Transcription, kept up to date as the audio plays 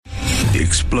the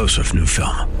explosive new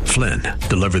film, Flynn,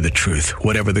 Deliver the Truth,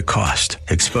 Whatever the Cost,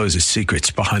 exposes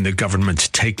secrets behind the government's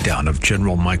takedown of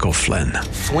General Michael Flynn.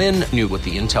 Flynn knew what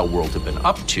the intel world had been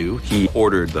up to. He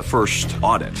ordered the first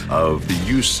audit of the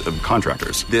use of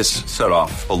contractors. This set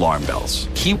off alarm bells.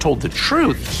 He told the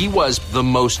truth. He was the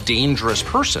most dangerous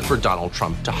person for Donald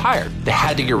Trump to hire. They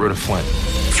had to get rid of Flynn.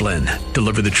 Flynn,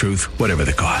 Deliver the Truth, Whatever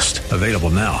the Cost. Available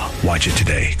now. Watch it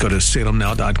today. Go to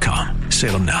salemnow.com.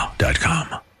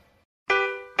 salemnow.com.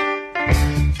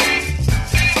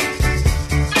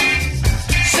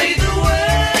 Say the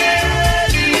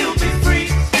word and you'll be free.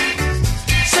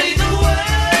 Say the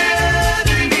word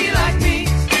and be like me.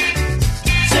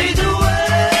 Say the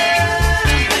word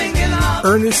and bring it on.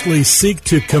 Earnestly seek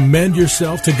to commend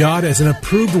yourself to God as an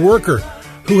approved worker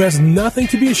who has nothing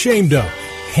to be ashamed of,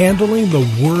 handling the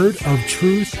word of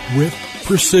truth with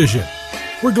precision.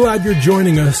 We're glad you're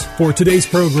joining us for today's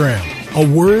program, A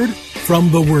Word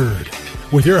from the Word,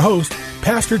 with your host,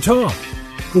 Pastor Tom,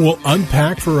 who will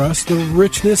unpack for us the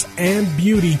richness and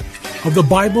beauty of the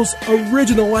Bible's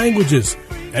original languages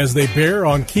as they bear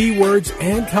on key words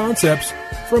and concepts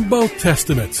from both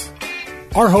Testaments.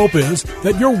 Our hope is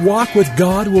that your walk with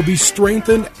God will be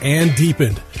strengthened and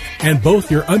deepened, and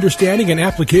both your understanding and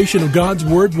application of God's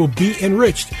Word will be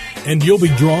enriched, and you'll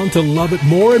be drawn to love it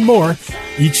more and more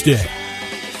each day.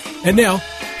 And now,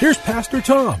 here's Pastor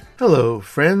Tom. Hello,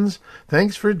 friends.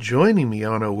 Thanks for joining me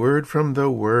on A Word from the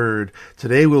Word.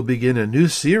 Today we'll begin a new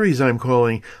series I'm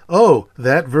calling, Oh,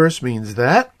 That Verse Means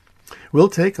That? We'll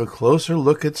take a closer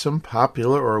look at some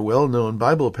popular or well-known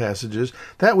Bible passages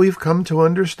that we've come to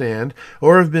understand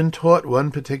or have been taught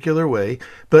one particular way,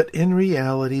 but in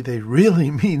reality they really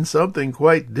mean something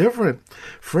quite different.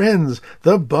 Friends,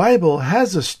 the Bible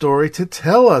has a story to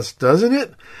tell us, doesn't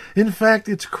it? In fact,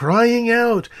 it's crying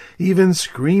out, even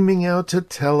screaming out to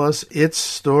tell us its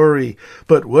story.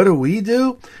 But what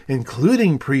do?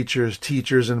 Including preachers,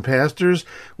 teachers, and pastors,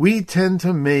 we tend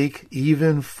to make,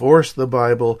 even force the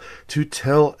Bible to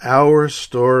tell our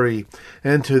story.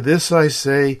 And to this I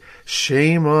say,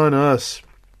 shame on us.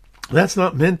 That's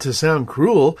not meant to sound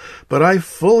cruel, but I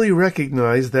fully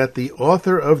recognize that the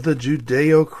author of the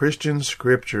Judeo-Christian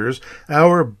scriptures,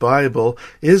 our Bible,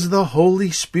 is the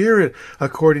Holy Spirit,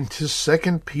 according to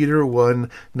 2 Peter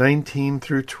 1, 19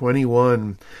 through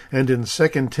 21. And in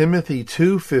 2 Timothy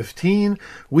 2:15,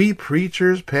 we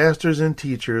preachers, pastors, and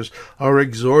teachers are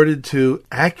exhorted to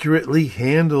accurately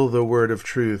handle the word of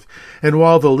truth. And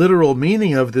while the literal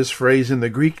meaning of this phrase in the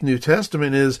Greek New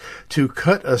Testament is to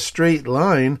cut a straight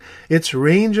line, its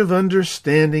range of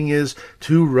understanding is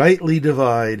to rightly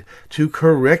divide, to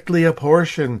correctly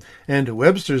apportion, and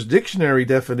Webster's dictionary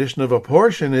definition of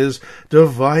apportion is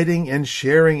dividing and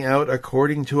sharing out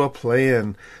according to a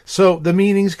plan. So the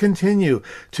meanings continue: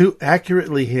 to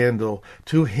accurately handle,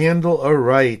 to handle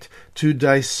aright, to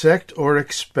dissect or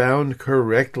expound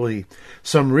correctly.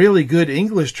 Some really good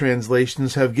English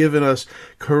translations have given us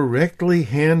correctly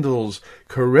handles,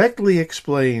 correctly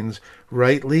explains,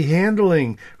 rightly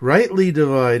handling, rightly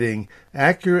dividing,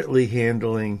 accurately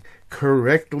handling,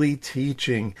 correctly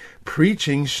teaching,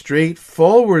 preaching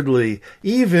straightforwardly,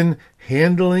 even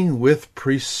handling with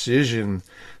precision.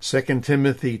 2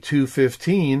 Timothy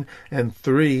 2:15 and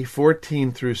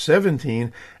 3:14 through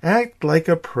 17 act like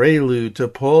a prelude to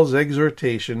Paul's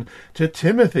exhortation to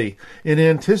Timothy in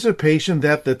anticipation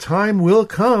that the time will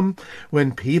come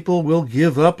when people will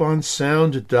give up on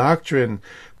sound doctrine,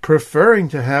 preferring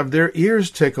to have their ears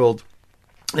tickled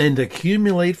and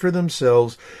accumulate for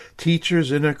themselves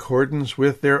teachers in accordance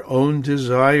with their own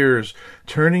desires,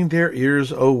 turning their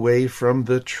ears away from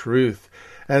the truth,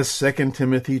 as 2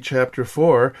 Timothy chapter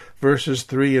 4, verses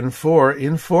 3 and 4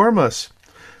 inform us.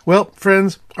 Well,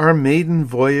 friends, our maiden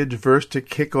voyage verse to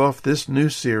kick off this new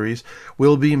series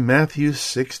will be Matthew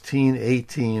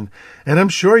 16:18, and I'm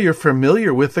sure you're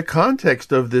familiar with the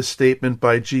context of this statement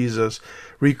by Jesus.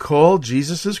 Recall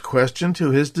Jesus' question to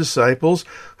his disciples,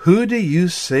 "Who do you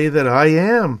say that I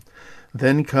am?"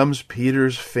 Then comes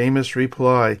Peter's famous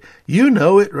reply, "You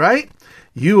know it, right?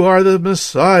 You are the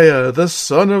Messiah, the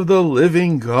Son of the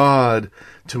living God."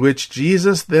 To which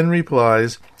Jesus then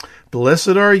replies,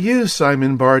 "Blessed are you,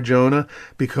 Simon Bar-Jonah,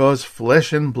 because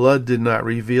flesh and blood did not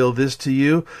reveal this to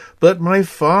you, but my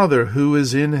Father who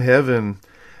is in heaven."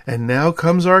 And now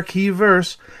comes our key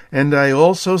verse, "And I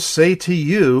also say to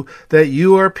you that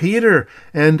you are Peter,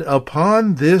 and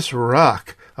upon this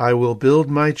rock I will build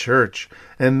my church,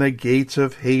 and the gates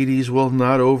of Hades will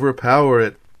not overpower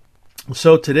it."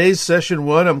 So today's session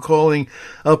 1 I'm calling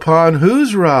Upon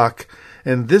Whose Rock?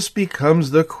 And this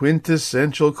becomes the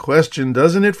quintessential question,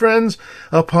 doesn't it, friends?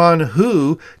 Upon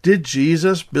who did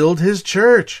Jesus build his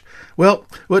church? Well,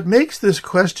 what makes this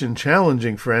question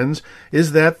challenging, friends,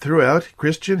 is that throughout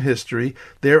Christian history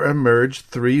there emerged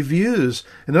three views.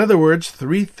 In other words,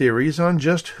 three theories on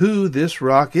just who this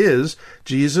rock is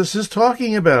Jesus is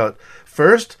talking about.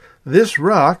 First, this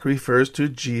rock refers to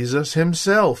Jesus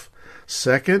himself.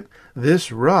 Second,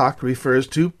 this rock refers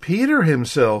to Peter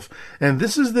himself, and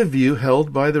this is the view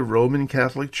held by the Roman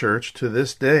Catholic Church to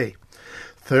this day.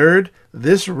 Third,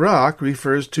 this rock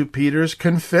refers to Peter's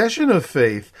confession of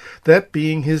faith, that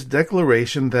being his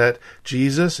declaration that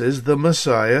Jesus is the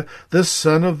Messiah, the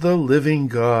Son of the living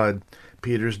God.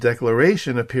 Peter's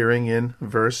declaration appearing in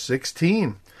verse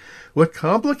 16. What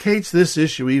complicates this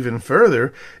issue even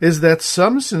further is that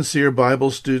some sincere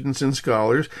Bible students and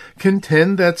scholars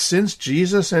contend that since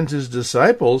Jesus and his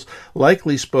disciples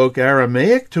likely spoke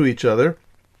Aramaic to each other,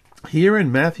 here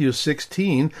in Matthew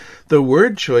 16, the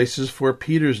word choices for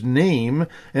Peter's name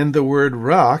and the word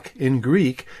rock in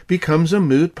Greek becomes a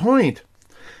moot point.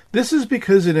 This is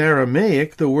because in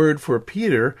Aramaic, the word for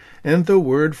Peter and the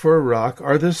word for rock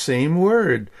are the same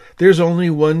word. There's only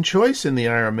one choice in the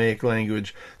Aramaic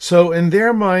language, so in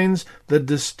their minds, the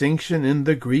distinction in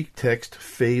the Greek text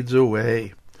fades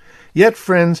away. Yet,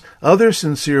 friends, other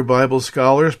sincere Bible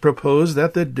scholars propose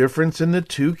that the difference in the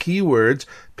two key words,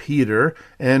 Peter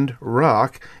and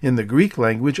rock, in the Greek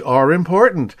language are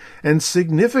important and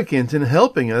significant in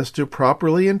helping us to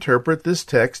properly interpret this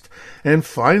text and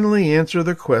finally answer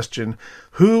the question,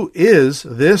 who is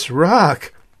this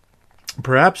rock?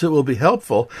 Perhaps it will be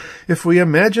helpful if we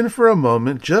imagine for a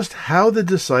moment just how the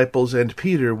disciples and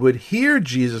Peter would hear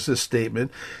Jesus'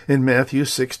 statement in Matthew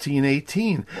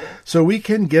 16:18, so we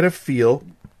can get a feel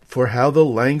for how the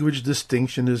language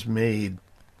distinction is made.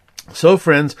 So,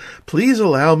 friends, please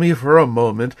allow me for a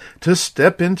moment to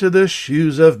step into the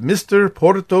shoes of Mr.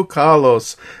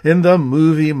 Portokalos in the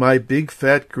movie My Big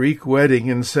Fat Greek Wedding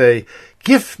and say,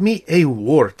 "Give me a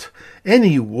wart,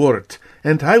 any wart,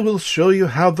 and I will show you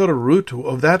how the root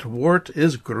of that wart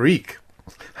is Greek."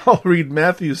 I'll read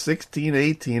Matthew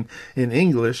 16:18 in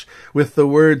English with the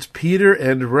words Peter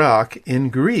and rock in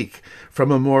Greek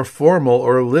from a more formal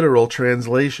or literal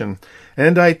translation.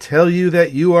 "And I tell you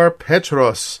that you are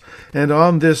Petros, and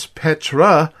on this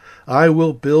Petra I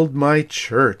will build my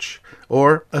church,"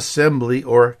 or assembly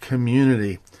or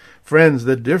community. Friends,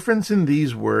 the difference in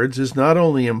these words is not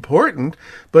only important,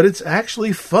 but it's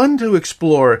actually fun to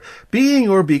explore. Being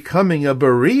or becoming a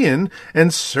Berean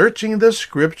and searching the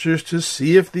scriptures to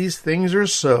see if these things are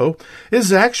so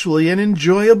is actually an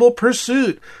enjoyable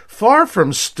pursuit, far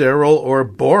from sterile or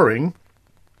boring.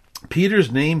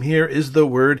 Peter's name here is the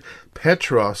word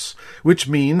Petros, which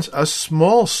means a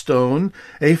small stone,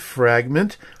 a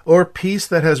fragment, or piece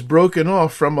that has broken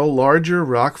off from a larger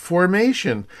rock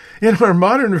formation. In our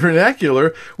modern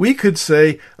vernacular, we could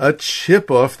say a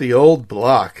chip off the old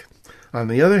block. On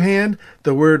the other hand,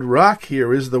 the word rock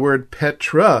here is the word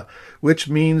Petra, which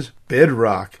means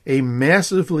bedrock, a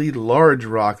massively large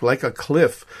rock like a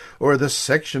cliff or the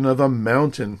section of a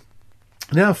mountain.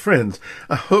 Now, friends,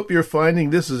 I hope you're finding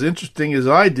this as interesting as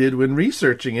I did when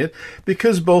researching it,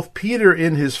 because both Peter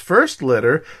in his first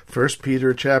letter, 1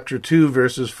 Peter chapter 2,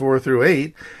 verses 4 through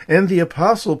 8, and the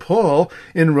Apostle Paul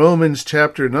in Romans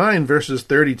chapter 9, verses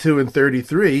 32 and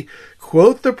 33,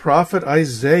 quote the prophet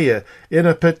Isaiah in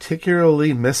a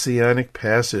particularly messianic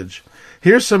passage.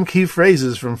 Here's some key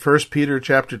phrases from 1 Peter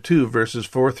chapter 2, verses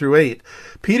 4 through 8.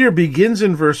 Peter begins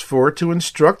in verse 4 to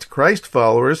instruct Christ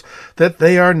followers that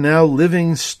they are now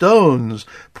living stones,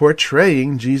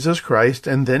 portraying Jesus Christ.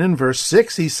 And then in verse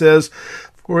 6 he says,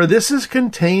 "For this is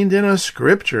contained in a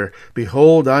scripture,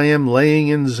 Behold, I am laying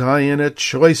in Zion a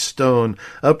choice stone,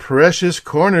 a precious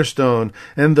cornerstone,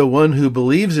 and the one who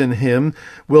believes in him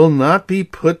will not be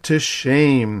put to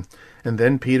shame." And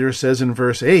then Peter says in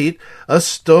verse 8, "A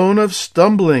stone of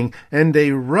stumbling and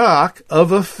a rock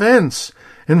of offense."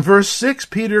 In verse 6,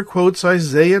 Peter quotes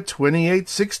Isaiah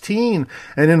 28:16,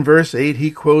 and in verse 8 he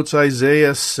quotes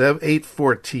Isaiah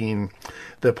 8:14.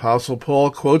 The Apostle Paul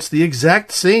quotes the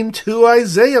exact same two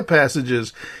Isaiah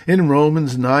passages in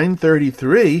Romans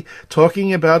 9:33,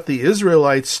 talking about the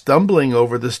Israelites stumbling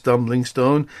over the stumbling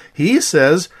stone. He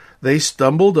says, "They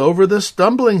stumbled over the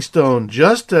stumbling stone,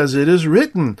 just as it is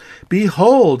written,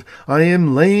 Behold, I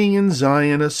am laying in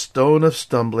Zion a stone of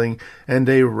stumbling and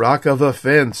a rock of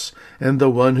offense, and the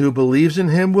one who believes in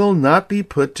him will not be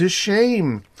put to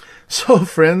shame." So,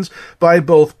 friends, by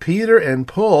both Peter and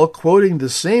Paul quoting the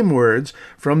same words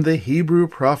from the Hebrew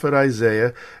prophet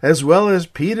Isaiah, as well as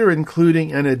Peter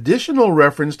including an additional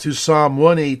reference to Psalm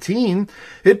 118,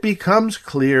 it becomes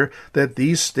clear that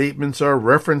these statements are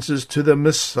references to the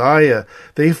Messiah.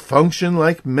 They function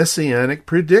like messianic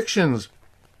predictions.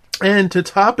 And to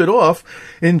top it off,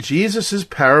 in Jesus'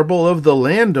 parable of the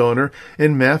landowner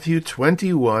in Matthew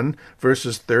 21,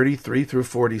 verses 33 through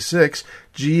 46,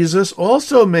 Jesus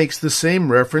also makes the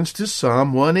same reference to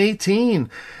Psalm 118.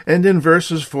 And in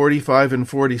verses 45 and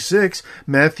 46,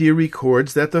 Matthew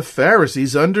records that the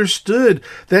Pharisees understood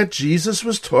that Jesus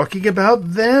was talking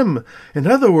about them. In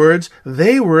other words,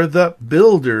 they were the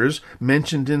builders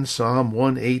mentioned in Psalm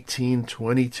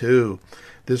 118:22.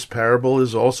 This parable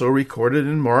is also recorded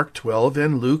in Mark 12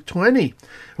 and Luke 20.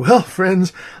 Well,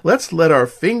 friends, let's let our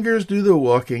fingers do the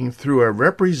walking through a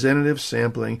representative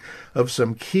sampling of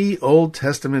some key Old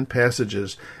Testament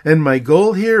passages. And my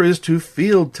goal here is to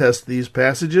field test these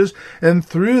passages and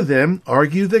through them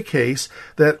argue the case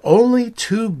that only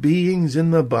two beings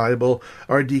in the Bible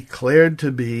are declared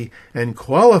to be and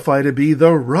qualify to be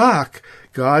the rock,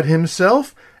 God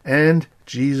Himself and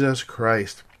Jesus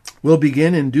Christ. We'll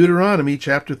begin in Deuteronomy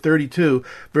chapter 32,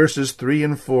 verses 3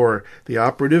 and 4. The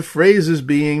operative phrases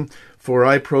being, "For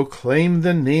I proclaim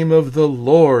the name of the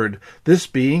Lord," this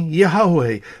being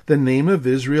Yahweh, the name of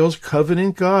Israel's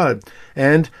covenant God,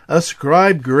 and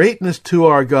 "ascribe greatness to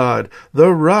our God,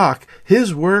 the rock.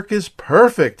 His work is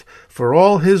perfect, for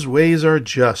all His ways are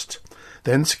just."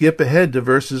 Then skip ahead to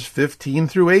verses 15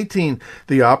 through 18.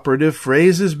 The operative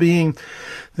phrases being,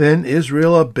 "Then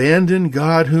Israel abandoned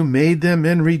God who made them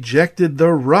and rejected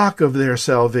the rock of their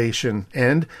salvation.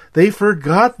 And they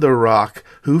forgot the rock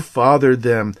who fathered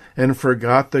them and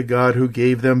forgot the God who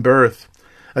gave them birth."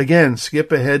 Again,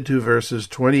 skip ahead to verses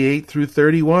 28 through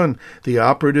 31. The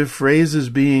operative phrases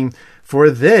being,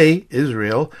 "For they,"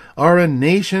 Israel, "are a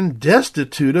nation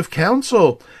destitute of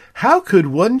counsel. How could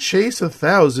one chase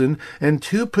 1,000 and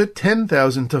two put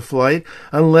 10,000 to flight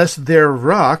unless their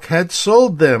rock had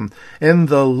sold them, and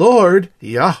the Lord,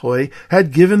 Yahweh,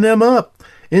 had given them up?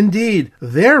 Indeed,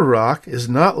 their rock is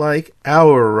not like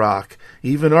our rock.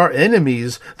 Even our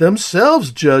enemies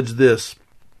themselves judge this."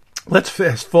 Let's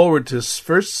fast forward to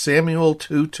 1 Samuel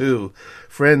 2:2.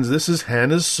 Friends, this is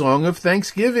Hannah's song of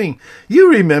thanksgiving. You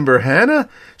remember Hannah?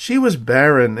 She was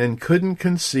barren and couldn't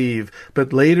conceive,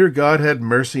 but later God had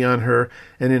mercy on her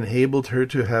and enabled her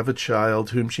to have a child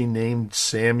whom she named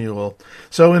Samuel.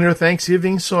 So in her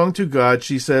thanksgiving song to God,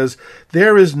 she says,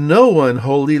 "There is no one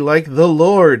holy like the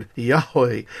Lord,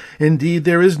 Yahweh. Indeed,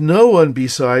 there is no one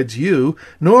besides you,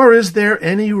 nor is there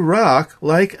any rock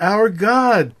like our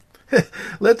God."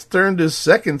 Let's turn to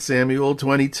 2 Samuel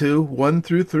 22, 1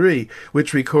 through 3,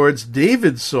 which records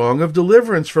David's song of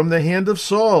deliverance from the hand of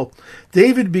Saul.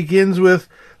 David begins with,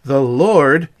 "The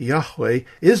Lord, Yahweh,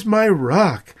 is my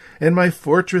rock, and my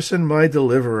fortress and my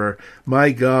deliverer,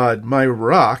 my God, my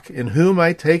rock, in whom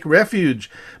I take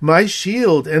refuge, my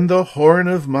shield and the horn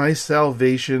of my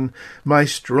salvation, my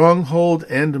stronghold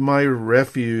and my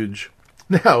refuge."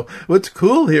 Now, what's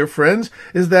cool here, friends,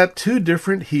 is that two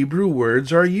different Hebrew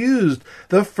words are used.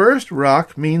 The first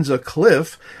rock means a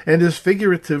cliff and is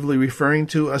figuratively referring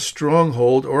to a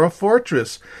stronghold or a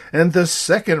fortress, and the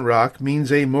second rock means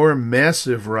a more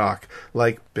massive rock,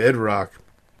 like bedrock.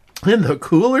 And the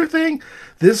cooler thing,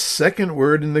 this second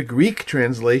word in the Greek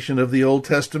translation of the Old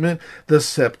Testament, the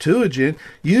Septuagint,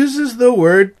 uses the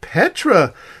word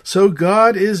Petra. So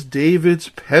God is David's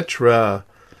Petra.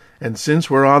 And since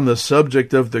we're on the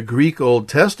subject of the Greek Old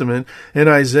Testament, in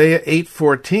Isaiah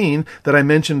 8:14 that I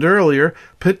mentioned earlier,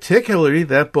 particularly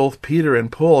that both Peter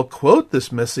and Paul quote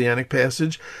this messianic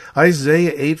passage,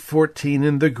 Isaiah 8:14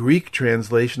 in the Greek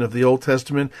translation of the Old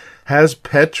Testament has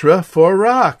Petra for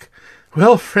rock.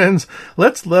 Well, friends,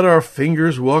 let's let our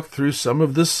fingers walk through some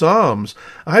of the Psalms.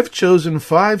 I've chosen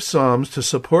 5 Psalms to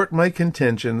support my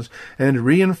contentions and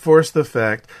reinforce the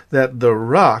fact that the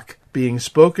rock being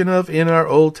spoken of in our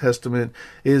Old Testament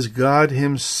is God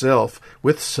Himself,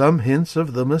 with some hints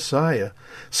of the Messiah.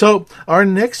 So, our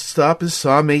next stop is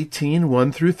Psalm 18,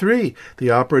 1 through 3, the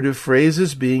operative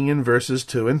phrases being in verses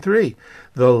 2 and 3.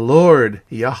 "The Lord,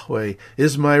 Yahweh,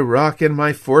 is my rock and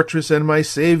my fortress and my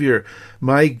Savior,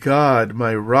 my God,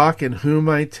 my rock in whom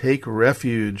I take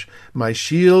refuge, my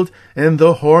shield and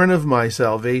the horn of my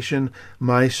salvation,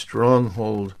 my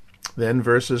stronghold." Then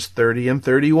verses 30 and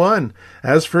 31.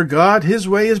 "As for God, His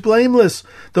way is blameless.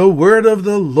 The word of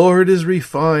the Lord is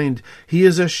refined. He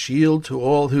is a shield to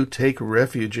all who take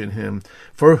refuge in Him.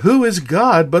 For who is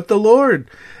God but the Lord?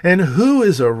 And who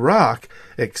is a rock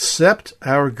except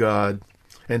our God?"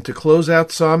 And to close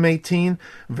out Psalm 18,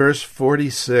 verse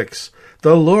 46,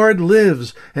 "The Lord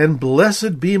lives, and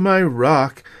blessed be my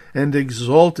rock, and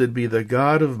exalted be the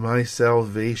God of my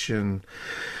salvation."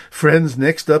 Friends,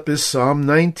 next up is Psalm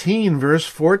 19, verse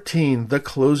 14, the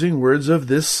closing words of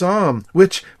this psalm,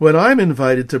 which, when I'm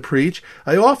invited to preach,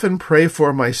 I often pray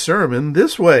for my sermon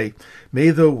this way: "May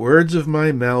the words of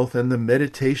my mouth and the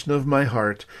meditation of my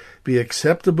heart be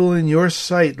acceptable in your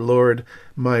sight, Lord,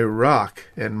 my rock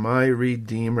and my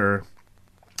redeemer."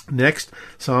 Next,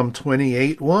 Psalm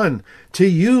 28:1. "To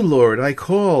you, Lord, I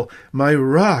call, my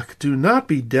rock, do not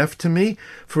be deaf to me,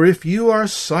 for if you are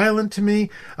silent to me,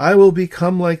 I will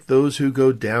become like those who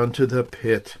go down to the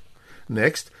pit."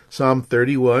 Next, Psalm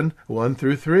 31, 1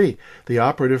 through 3. The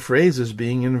operative phrases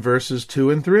being in verses 2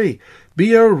 and 3.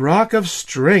 "Be a rock of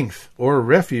strength, or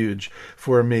refuge,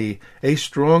 for me, a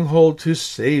stronghold to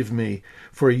save me,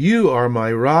 for you are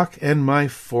my rock and my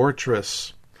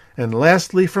fortress." And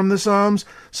lastly from the Psalms,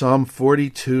 Psalm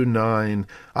 42:9,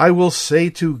 "I will say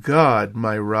to God,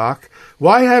 my rock,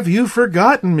 why have you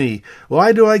forgotten me?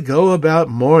 Why do I go about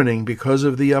mourning because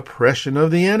of the oppression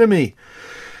of the enemy?"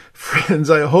 Friends,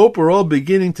 I hope we're all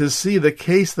beginning to see the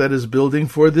case that is building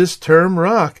for this term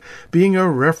rock, being a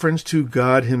reference to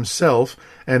God himself,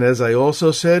 and as I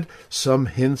also said, some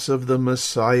hints of the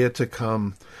Messiah to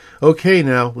come. Okay,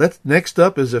 now, next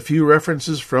up is a few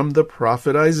references from the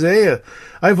prophet Isaiah.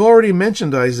 I've already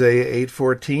mentioned Isaiah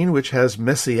 8:14, which has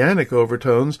messianic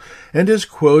overtones, and is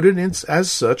quoted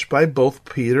as such by both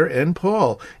Peter and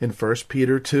Paul in 1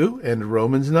 Peter 2 and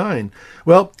Romans 9.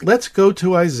 Well, let's go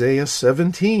to Isaiah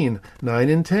 17, 9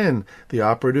 and 10, the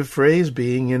operative phrase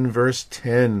being in verse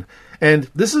 10. And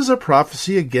this is a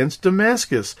prophecy against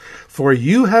Damascus. "For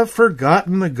you have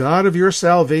forgotten the God of your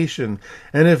salvation,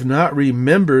 and have not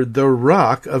remembered the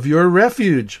rock of your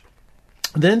refuge."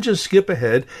 Then just skip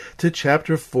ahead to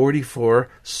chapter 44,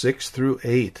 6 through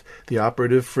 8, the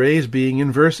operative phrase being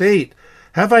in verse 8.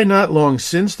 "Have I not long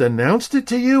since announced it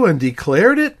to you and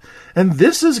declared it? And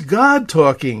this is God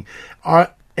talking.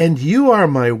 And you are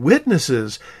my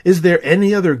witnesses. Is there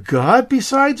any other God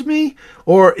besides me?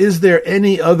 Or is there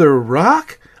any other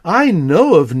rock? I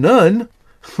know of none."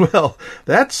 Well,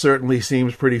 that certainly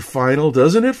seems pretty final,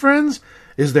 doesn't it, friends?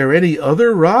 Is there any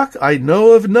other rock? I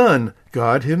know of none,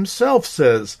 God himself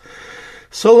says.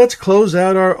 So let's close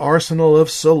out our arsenal of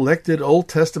selected Old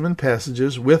Testament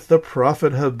passages with the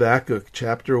prophet Habakkuk,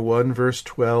 chapter 1, verse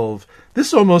 12.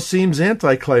 This almost seems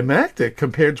anticlimactic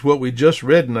compared to what we just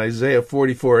read in Isaiah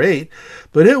 44:8,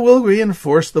 but it will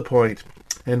reinforce the point.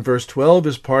 And verse 12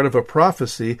 is part of a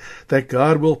prophecy that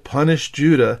God will punish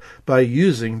Judah by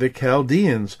using the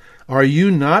Chaldeans. "Are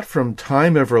you not from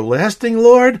time everlasting,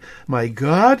 Lord, my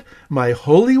God, my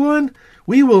Holy One?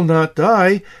 We will not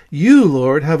die. You,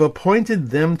 Lord, have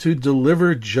appointed them to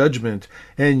deliver judgment,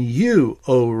 and you,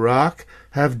 O rock,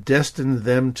 have destined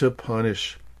them to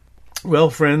punish." Well,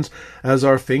 friends, as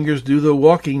our fingers do the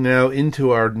walking now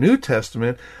into our New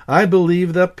Testament, I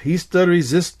believe the piece de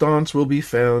resistance will be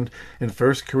found in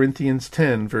 1 Corinthians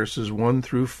 10, verses 1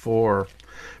 through 4.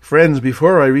 Friends,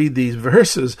 before I read these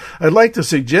verses, I'd like to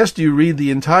suggest you read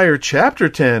the entire chapter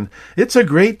 10. It's a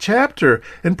great chapter,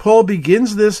 and Paul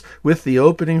begins this with the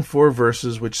opening 4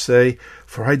 verses which say,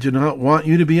 "For I do not want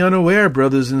you to be unaware,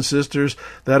 brothers and sisters,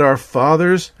 that our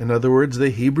fathers," in other words, the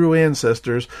Hebrew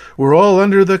ancestors, "were all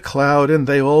under the cloud, and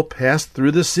they all passed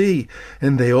through the sea,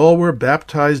 and they all were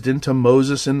baptized into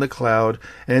Moses in the cloud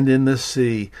and in the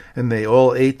sea, and they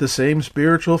all ate the same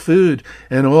spiritual food,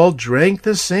 and all drank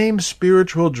the same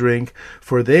spiritual drink,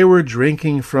 for they were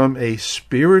drinking from a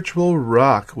spiritual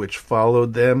rock which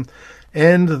followed them,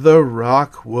 and the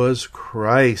rock was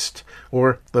Christ,"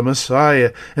 or the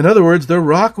Messiah. In other words, the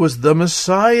rock was the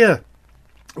Messiah.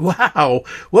 Wow,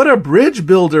 what a bridge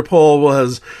builder Paul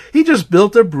was. He just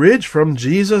built a bridge from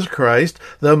Jesus Christ,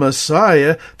 the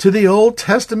Messiah, to the Old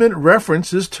Testament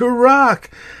references to rock.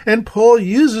 And Paul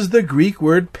uses the Greek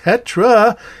word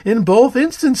Petra in both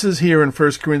instances here in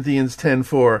 1 Corinthians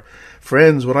 10:4.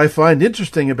 Friends, what I find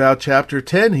interesting about chapter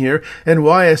 10 here, and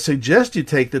why I suggest you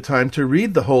take the time to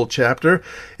read the whole chapter,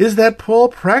 is that Paul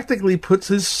practically puts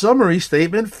his summary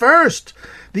statement first.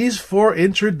 These 4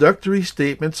 introductory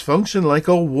statements function like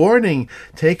a warning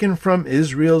taken from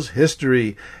Israel's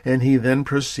history, and he then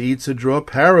proceeds to draw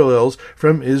parallels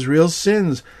from Israel's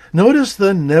sins. Notice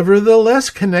the nevertheless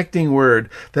connecting word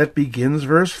that begins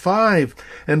verse 5,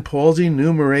 and Paul's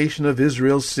enumeration of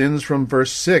Israel's sins from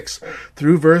verse 6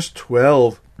 through verse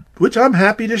 12, which I'm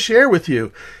happy to share with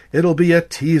you. It'll be a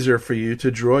teaser for you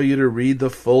to draw you to read the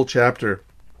full chapter.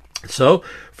 So,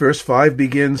 verse 5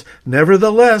 begins,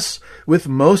 "Nevertheless, with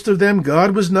most of them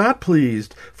God was not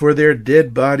pleased, for their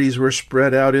dead bodies were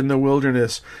spread out in the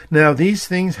wilderness. Now these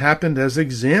things happened as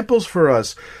examples for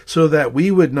us, so that we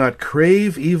would not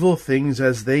crave evil things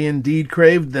as they indeed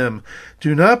craved them.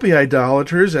 Do not be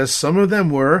idolaters, as some of them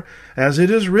were, as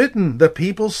it is written, the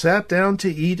people sat down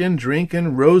to eat and drink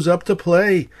and rose up to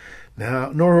play.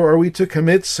 Now, nor are we to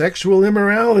commit sexual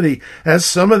immorality, as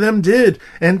some of them did,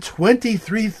 and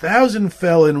 23,000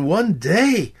 fell in one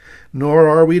day. Nor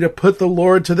are we to put the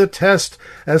Lord to the test,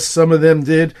 as some of them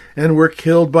did, and were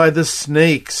killed by the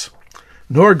snakes.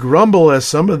 Nor grumble, as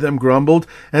some of them grumbled,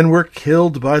 and were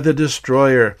killed by the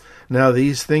destroyer. Now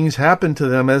these things happened to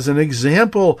them as an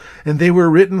example, and they were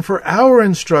written for our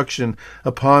instruction,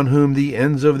 upon whom the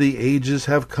ends of the ages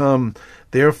have come.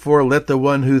 Therefore let the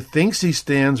one who thinks he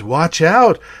stands watch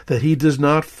out, that he does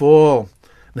not fall."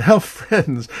 Now,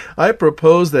 friends, I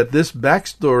propose that this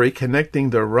backstory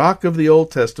connecting the rock of the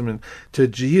Old Testament to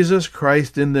Jesus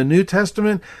Christ in the New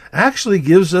Testament actually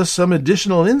gives us some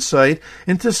additional insight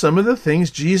into some of the things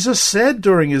Jesus said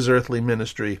during his earthly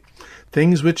ministry.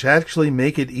 Things which actually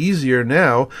make it easier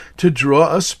now to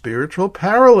draw a spiritual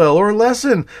parallel or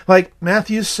lesson, like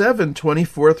Matthew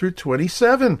 7:24 through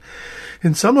 27.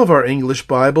 In some of our English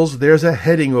Bibles, there's a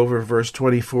heading over verse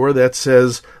 24 that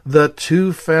says, "The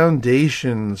two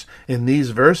foundations." In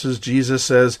these verses, Jesus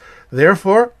says,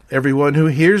 "Therefore, everyone who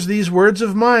hears these words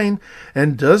of mine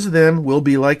and does them will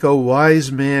be like a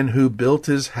wise man who built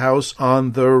his house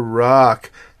on the rock."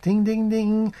 Ding, ding,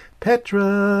 ding,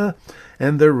 Petra.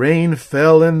 "And the rain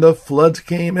fell, and the floods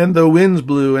came, and the winds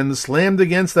blew, and slammed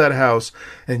against that house,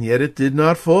 and yet it did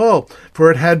not fall,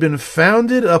 for it had been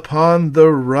founded upon the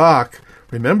rock."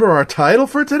 Remember our title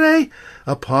for today?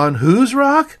 Upon whose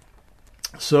rock?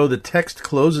 So the text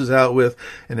closes out with,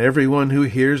 "And everyone who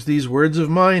hears these words of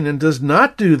mine and does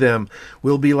not do them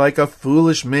will be like a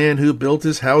foolish man who built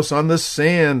his house on the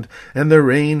sand, and the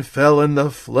rain fell and the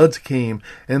floods came,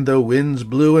 and the winds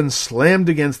blew and slammed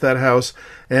against that house,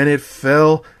 and it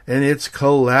fell, and its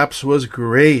collapse was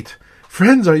great."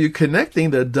 Friends, are you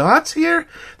connecting the dots here?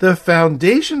 The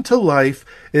foundation to life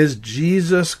is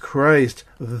Jesus Christ,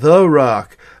 the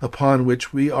rock upon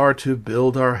which we are to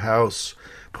build our house.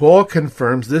 Paul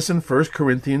confirms this in 1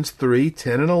 Corinthians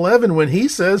 3:10 and 11 when he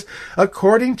says,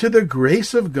 "According to the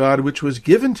grace of God which was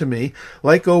given to me,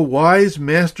 like a wise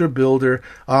master builder,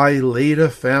 I laid a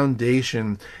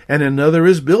foundation, and another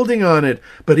is building on it.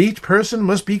 But each person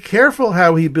must be careful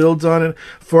how he builds on it,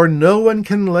 for no one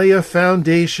can lay a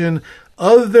foundation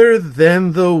other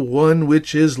than the one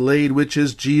which is laid, which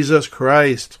is Jesus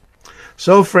Christ."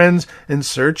 So, friends, in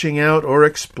searching out or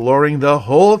exploring the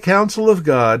whole counsel of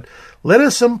God, let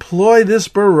us employ this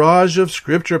barrage of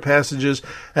scripture passages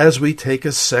as we take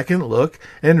a second look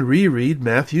and reread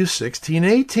Matthew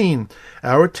 16:18,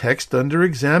 our text under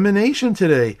examination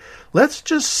today. Let's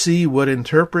just see what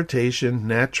interpretation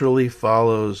naturally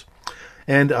follows.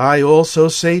 "And I also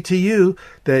say to you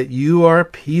that you are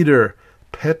Peter,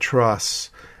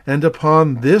 Petros, and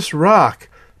upon this rock,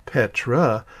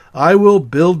 Petra, I will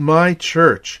build my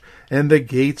church, and the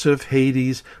gates of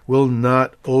Hades will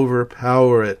not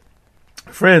overpower it."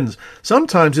 Friends,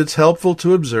 sometimes it's helpful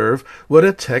to observe what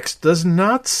a text does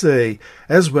not say,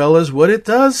 as well as what it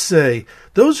does say.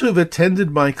 Those who've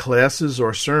attended my classes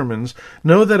or sermons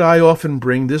know that I often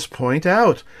bring this point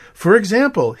out. For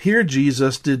example, here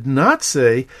Jesus did not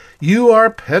say, "You are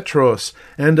Petros,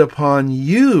 and upon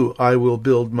you I will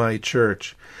build my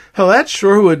church." Well, that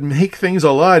sure would make things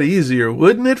a lot easier,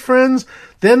 wouldn't it, friends?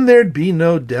 Then there'd be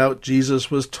no doubt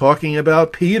Jesus was talking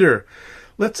about Peter.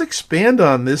 Let's expand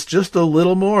on this just a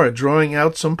little more, drawing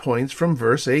out some points from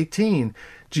verse 18.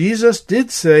 Jesus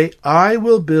did say, "I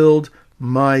will build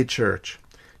my church."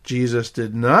 Jesus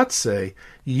did not say,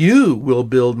 "You will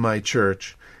build my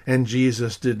church." And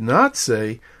Jesus did not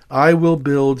say, "I will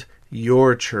build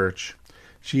your church."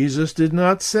 Jesus did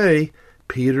not say,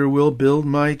 "Peter will build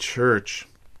my church."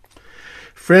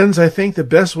 Friends, I think the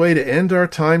best way to end our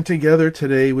time together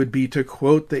today would be to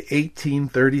quote the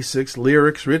 1836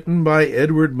 lyrics written by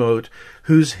Edward Mote,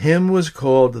 whose hymn was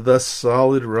called "The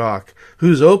Solid Rock,"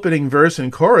 whose opening verse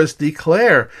and chorus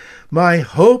declare, "My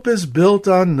hope is built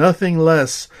on nothing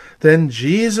less than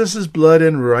Jesus' blood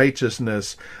and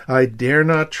righteousness. I dare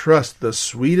not trust the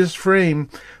sweetest frame,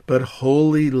 but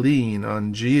wholly lean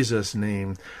on Jesus'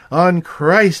 name. On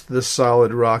Christ the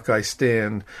solid rock I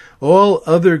stand. All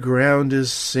other ground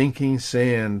is sinking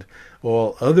sand.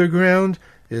 All other ground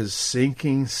is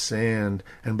sinking sand."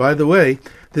 And by the way,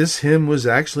 this hymn was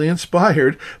actually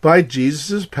inspired by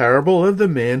Jesus' parable of the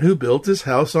man who built his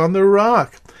house on the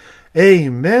rock.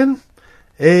 Amen.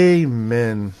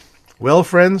 Amen. Well,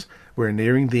 friends, we're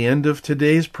nearing the end of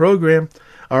today's program.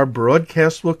 Our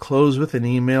broadcast will close with an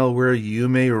email where you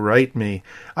may write me.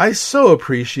 I so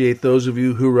appreciate those of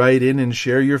you who write in and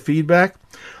share your feedback.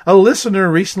 A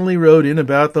listener recently wrote in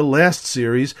about the last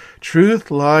series, Truth,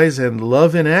 Lies, and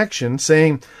Love in Action,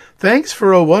 saying, "Thanks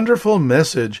for a wonderful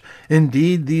message.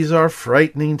 Indeed, these are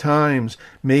frightening times.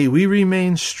 May we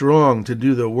remain strong to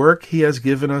do the work He has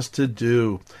given us to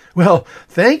do." Well,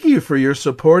 thank you for your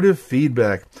supportive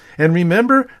feedback. And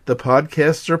remember, the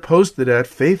podcasts are posted at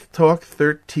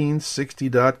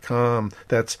faithtalk1360.com.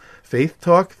 That's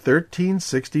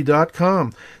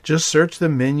faithtalk1360.com. Just search the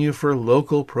menu for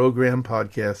local program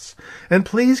podcasts. And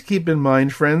please keep in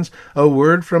mind, friends, A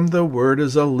Word from the Word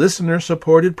is a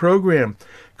listener-supported program.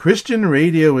 Christian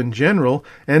radio in general,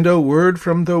 and A Word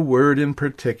from the Word in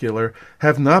particular,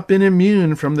 have not been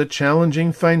immune from the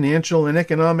challenging financial and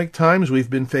economic times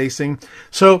we've been facing.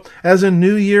 So, as a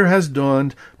new year has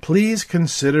dawned, please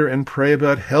consider and pray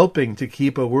about helping to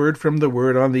keep A Word from the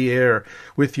Word on the air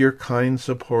with your kind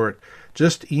support.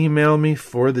 Just email me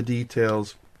for the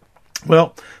details.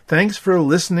 Well, thanks for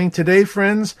listening today,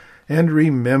 friends, and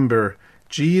remember,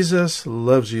 Jesus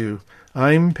loves you.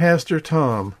 I'm Pastor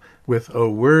Tom, with A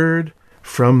Word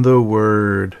from the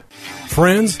Word.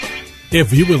 Friends,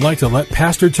 if you would like to let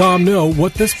Pastor Tom know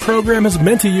what this program has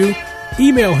meant to you,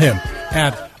 email him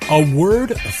at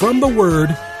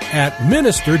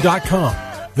awordfromtheword@minister.com.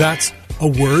 That's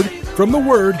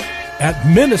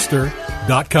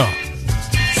awordfromtheword@minister.com.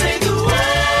 Say the word.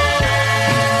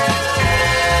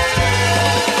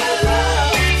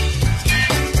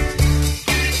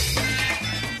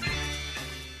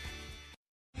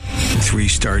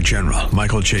 3-star General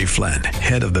Michael J. Flynn,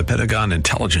 head of the Pentagon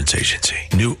Intelligence Agency,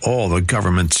 knew all the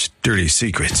government's dirty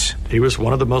secrets. He was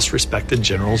one of the most respected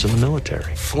generals in the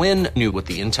military. Flynn knew what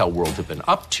the intel world had been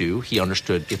up to. He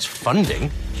understood its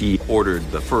funding. He ordered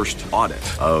the first audit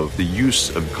of the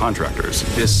use of contractors.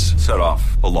 This set off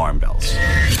alarm bells.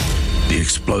 The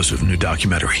explosive new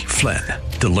documentary, Flynn,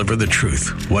 Deliver the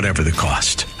Truth, Whatever the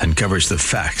Cost, uncovers the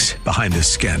facts behind this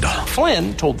scandal.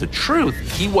 Flynn told the truth.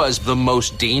 He was the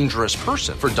most dangerous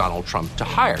person for Donald Trump to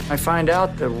hire. I find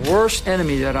out the worst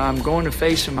enemy that I'm going to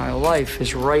face in my life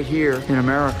is right here in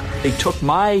America. They took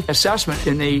my assessment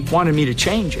and they wanted me to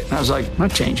change it. And I was like, I'm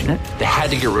not changing it. They had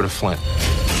to get rid of Flynn.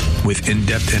 With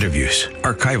in-depth interviews,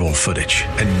 archival footage,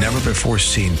 and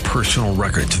never-before-seen personal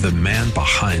records of the man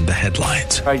behind the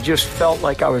headlines. I just felt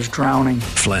like I was drowning.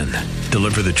 Flynn,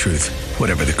 Deliver the Truth,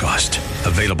 Whatever the Cost.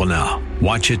 Available now.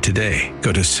 Watch it today.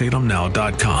 Go to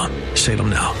salemnow.com.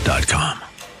 salemnow.com.